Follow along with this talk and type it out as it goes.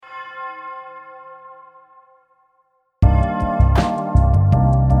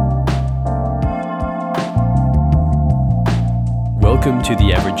Welcome to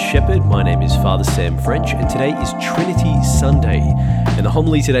The Average Shepherd. My name is Father Sam French, and today is Trinity Sunday. And the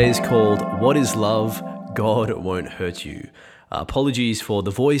homily today is called, What is Love? God Won't Hurt You. Apologies for the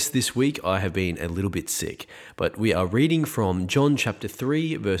voice this week. I have been a little bit sick. But we are reading from John chapter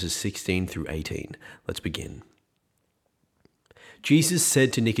 3, verses 16 through 18. Let's begin. Jesus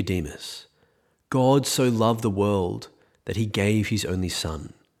said to Nicodemus, God so loved the world that he gave his only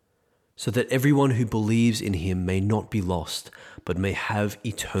Son, so that everyone who believes in him may not be lost, but may have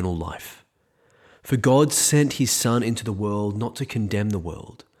eternal life. For God sent his Son into the world not to condemn the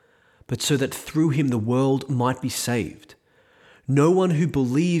world, but so that through him the world might be saved. No one who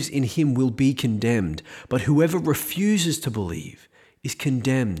believes in him will be condemned, but whoever refuses to believe is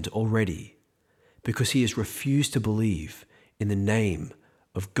condemned already, because he has refused to believe in the name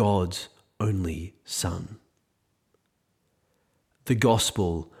of God's only Son. The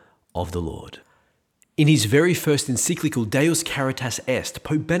Gospel of the Lord. In his very first encyclical Deus Caritas Est,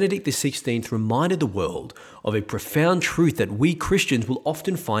 Pope Benedict XVI reminded the world of a profound truth that we Christians will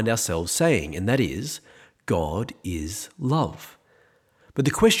often find ourselves saying, and that is, God is love. But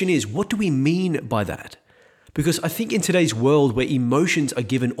the question is, what do we mean by that? Because I think in today's world where emotions are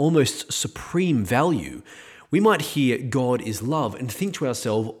given almost supreme value, we might hear God is love and think to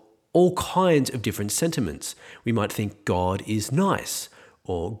ourselves all kinds of different sentiments. We might think God is nice,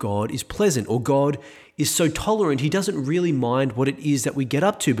 or God is pleasant, or God is so tolerant he doesn't really mind what it is that we get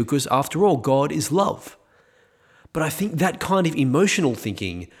up to because after all, God is love. But I think that kind of emotional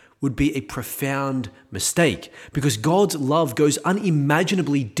thinking would be a profound mistake because God's love goes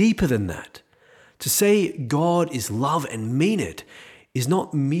unimaginably deeper than that. To say God is love and mean it is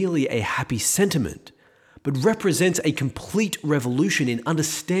not merely a happy sentiment, but represents a complete revolution in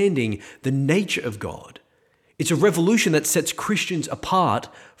understanding the nature of God. It's a revolution that sets Christians apart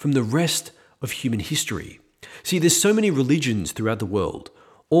from the rest of human history. See, there's so many religions throughout the world,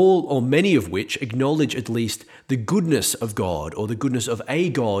 all or many of which acknowledge at least the goodness of God or the goodness of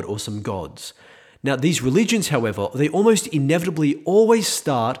a God or some gods. Now, these religions, however, they almost inevitably always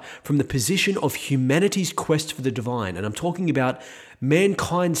start from the position of humanity's quest for the divine. And I'm talking about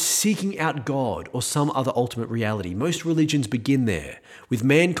mankind seeking out God or some other ultimate reality. Most religions begin there, with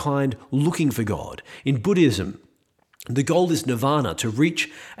mankind looking for God. In Buddhism, the goal is nirvana, to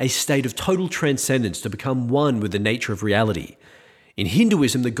reach a state of total transcendence, to become one with the nature of reality. In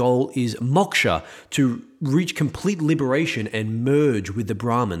Hinduism, the goal is moksha, to reach complete liberation and merge with the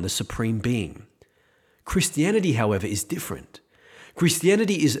Brahman, the supreme being. Christianity, however, is different.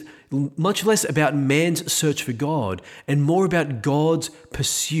 Christianity is much less about man's search for God and more about God's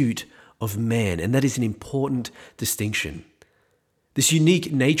pursuit of man, and that is an important distinction. This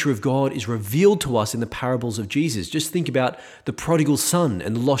unique nature of God is revealed to us in the parables of Jesus. Just think about the prodigal son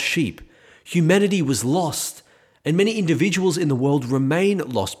and the lost sheep. Humanity was lost, and many individuals in the world remain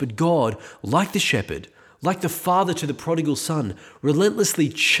lost, but God, like the shepherd, like the father to the prodigal son, relentlessly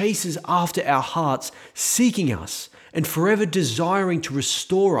chases after our hearts, seeking us and forever desiring to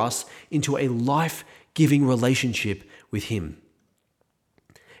restore us into a life-giving relationship with him.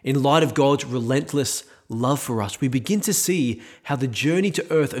 In light of God's relentless love for us, we begin to see how the journey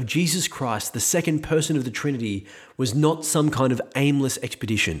to earth of Jesus Christ, the second person of the Trinity, was not some kind of aimless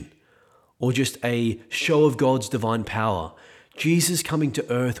expedition or just a show of God's divine power. Jesus coming to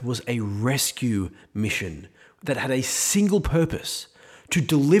earth was a rescue mission that had a single purpose: to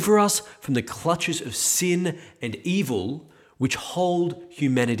deliver us from the clutches of sin and evil which hold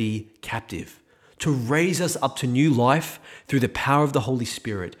humanity captive, to raise us up to new life through the power of the Holy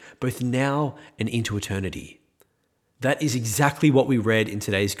Spirit, both now and into eternity. That is exactly what we read in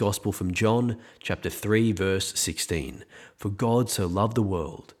today's Gospel from John chapter 3, verse 16. For God so loved the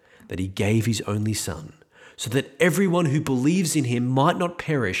world that he gave his only Son, so that everyone who believes in him might not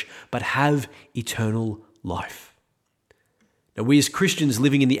perish, but have eternal life. Now, we as Christians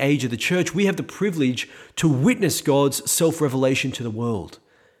living in the age of the church, we have the privilege to witness God's self-revelation to the world.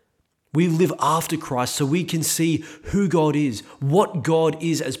 We live after Christ so we can see who God is, what God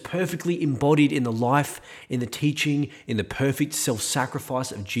is as perfectly embodied in the life, in the teaching, in the perfect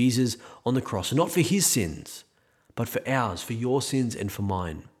self-sacrifice of Jesus on the cross. And not for his sins, but for ours, for your sins and for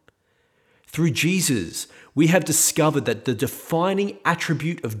mine. Through Jesus, we have discovered that the defining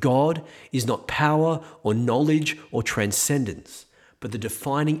attribute of God is not power or knowledge or transcendence, but the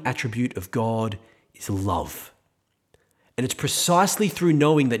defining attribute of God is love. And it's precisely through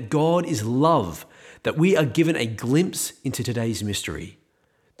knowing that God is love that we are given a glimpse into today's mystery,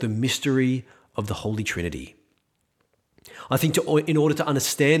 the mystery of the Holy Trinity. I think in order to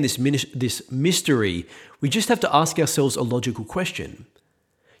understand this mystery, we just have to ask ourselves a logical question.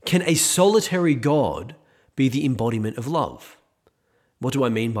 Can a solitary God be the embodiment of love? What do I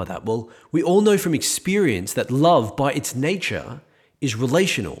mean by that? Well, we all know from experience that love, by its nature, is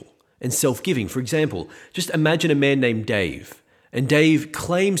relational and self-giving. For example, just imagine a man named Dave, and Dave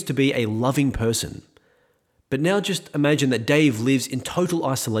claims to be a loving person. But now just imagine that Dave lives in total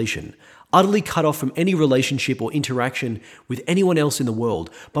isolation, utterly cut off from any relationship or interaction with anyone else in the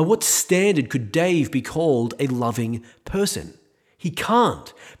world. By what standard could Dave be called a loving person? He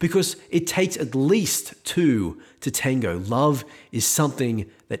can't, because it takes at least two to tango. Love is something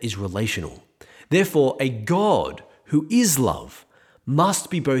that is relational. Therefore, a God who is love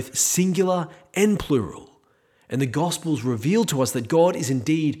must be both singular and plural. And the Gospels reveal to us that God is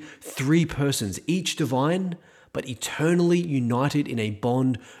indeed three persons, each divine, but eternally united in a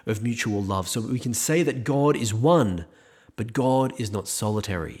bond of mutual love. So we can say that God is one, but God is not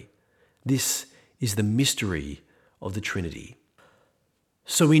solitary. This is the mystery of the Trinity.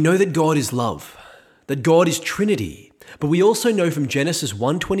 So we know that God is love, that God is Trinity, but we also know from Genesis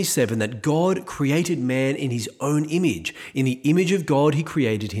 1:27 that God created man in his own image. In the image of God, he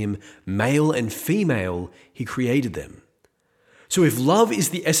created him, male and female, he created them. So if love is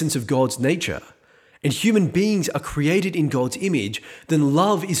the essence of God's nature, and human beings are created in God's image, then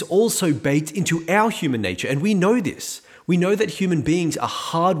love is also baked into our human nature, and we know this. We know that human beings are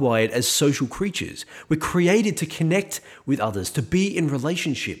hardwired as social creatures. We're created to connect with others, to be in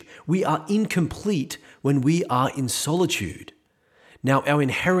relationship. We are incomplete when we are in solitude. Now, our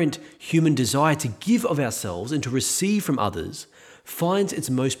inherent human desire to give of ourselves and to receive from others finds its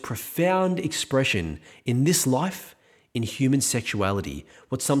most profound expression in this life, in human sexuality,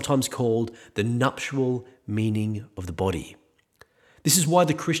 what's sometimes called the nuptial meaning of the body. This is why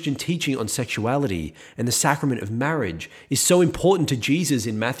the Christian teaching on sexuality and the sacrament of marriage is so important to Jesus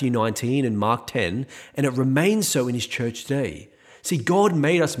in Matthew 19 and Mark 10, and it remains so in his church today. See, God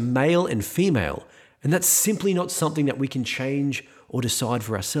made us male and female, and that's simply not something that we can change or decide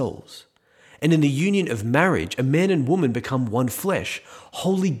for ourselves. And in the union of marriage, a man and woman become one flesh,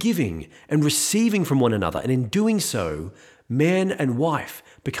 wholly giving and receiving from one another. And in doing so, man and wife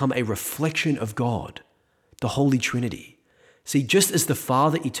become a reflection of God, the Holy Trinity. See, just as the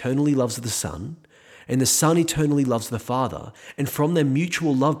Father eternally loves the Son, and the Son eternally loves the Father, and from their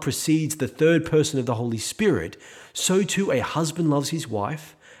mutual love proceeds the third person of the Holy Spirit, so too a husband loves his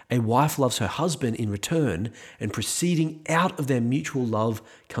wife, a wife loves her husband in return, and proceeding out of their mutual love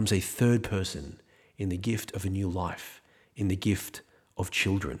comes a third person in the gift of a new life, in the gift of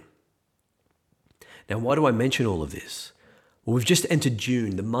children. Now, why do I mention all of this? Well, we've just entered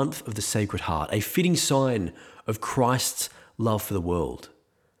June, the month of the Sacred Heart, a fitting sign of Christ's love for the world.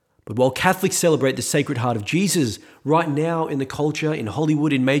 But while Catholics celebrate the Sacred Heart of Jesus, right now in the culture, in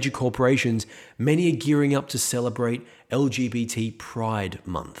Hollywood, in major corporations, many are gearing up to celebrate LGBT Pride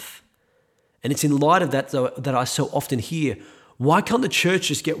Month. And it's in light of that that I so often hear, why can't the church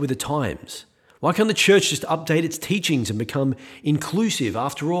just get with the times? Why can't the church just update its teachings and become inclusive?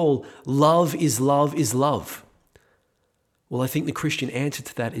 After all, love is love is love. Well, I think the Christian answer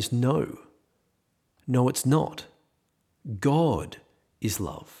to that is no. No, it's not. God is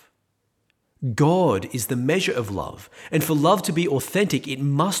love. God is the measure of love. And for love to be authentic, it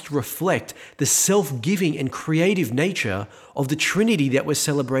must reflect the self-giving and creative nature of the Trinity that we're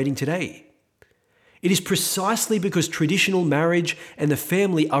celebrating today. It is precisely because traditional marriage and the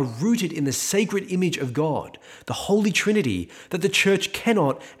family are rooted in the sacred image of God, the Holy Trinity, that the church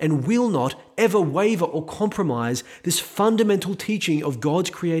cannot and will not ever waver or compromise this fundamental teaching of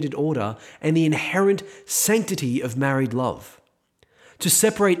God's created order and the inherent sanctity of married love. To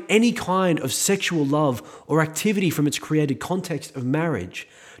separate any kind of sexual love or activity from its created context of marriage,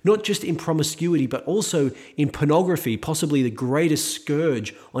 not just in promiscuity, but also in pornography, possibly the greatest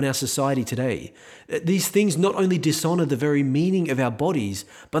scourge on our society today. These things not only dishonor the very meaning of our bodies,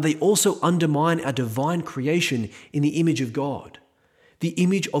 but they also undermine our divine creation in the image of God, the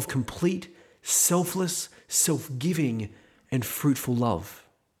image of complete, selfless, self-giving, and fruitful love.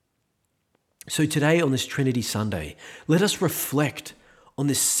 So today on this Trinity Sunday, let us reflect on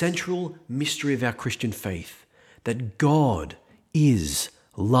this central mystery of our Christian faith, that God is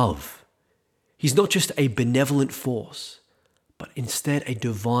love. He's not just a benevolent force, but instead a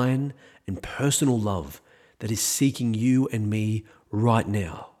divine and personal love that is seeking you and me right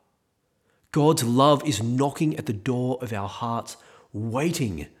now. God's love is knocking at the door of our hearts,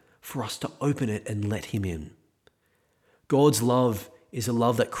 waiting for us to open it and let him in. God's love is a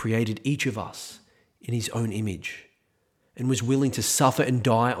love that created each of us in his own image. and was willing to suffer and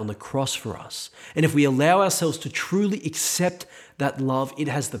die on the cross for us. And if we allow ourselves to truly accept that love, it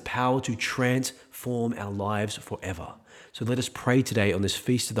has the power to transform our lives forever. So let us pray today on this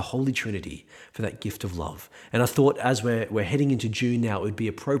Feast of the Holy Trinity for that gift of love. And I thought as we're heading into June now, it would be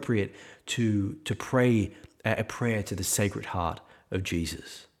appropriate to pray a prayer to the Sacred Heart of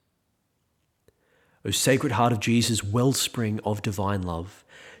Jesus. O Sacred Heart of Jesus, wellspring of divine love,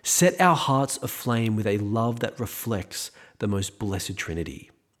 set our hearts aflame with a love that reflects the most blessed Trinity.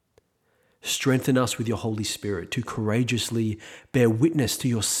 Strengthen us with your Holy Spirit to courageously bear witness to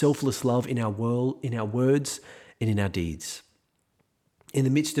your selfless love in our world, in our words, and in our deeds. In the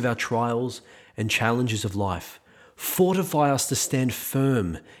midst of our trials and challenges of life, fortify us to stand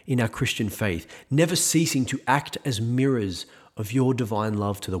firm in our Christian faith, never ceasing to act as mirrors of your divine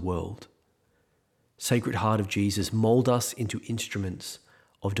love to the world. Sacred Heart of Jesus, mold us into instruments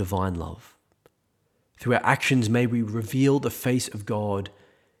of divine love. Through our actions, may we reveal the face of God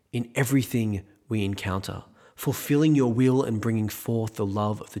in everything we encounter, fulfilling your will and bringing forth the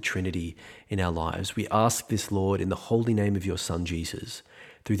love of the Trinity in our lives. We ask this, Lord, in the holy name of your Son, Jesus,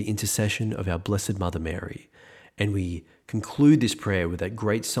 through the intercession of our Blessed Mother Mary. And we conclude this prayer with that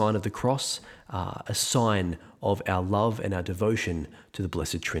great sign of the cross, a sign of our love and our devotion to the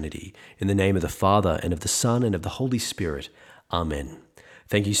Blessed Trinity. In the name of the Father, and of the Son, and of the Holy Spirit. Amen.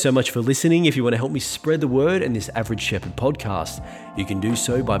 Thank you so much for listening. If you want to help me spread the word and this Average Shepherd podcast, you can do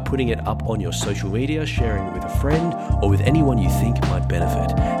so by putting it up on your social media, sharing it with a friend, or with anyone you think might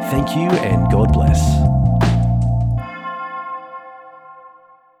benefit. Thank you, and God bless.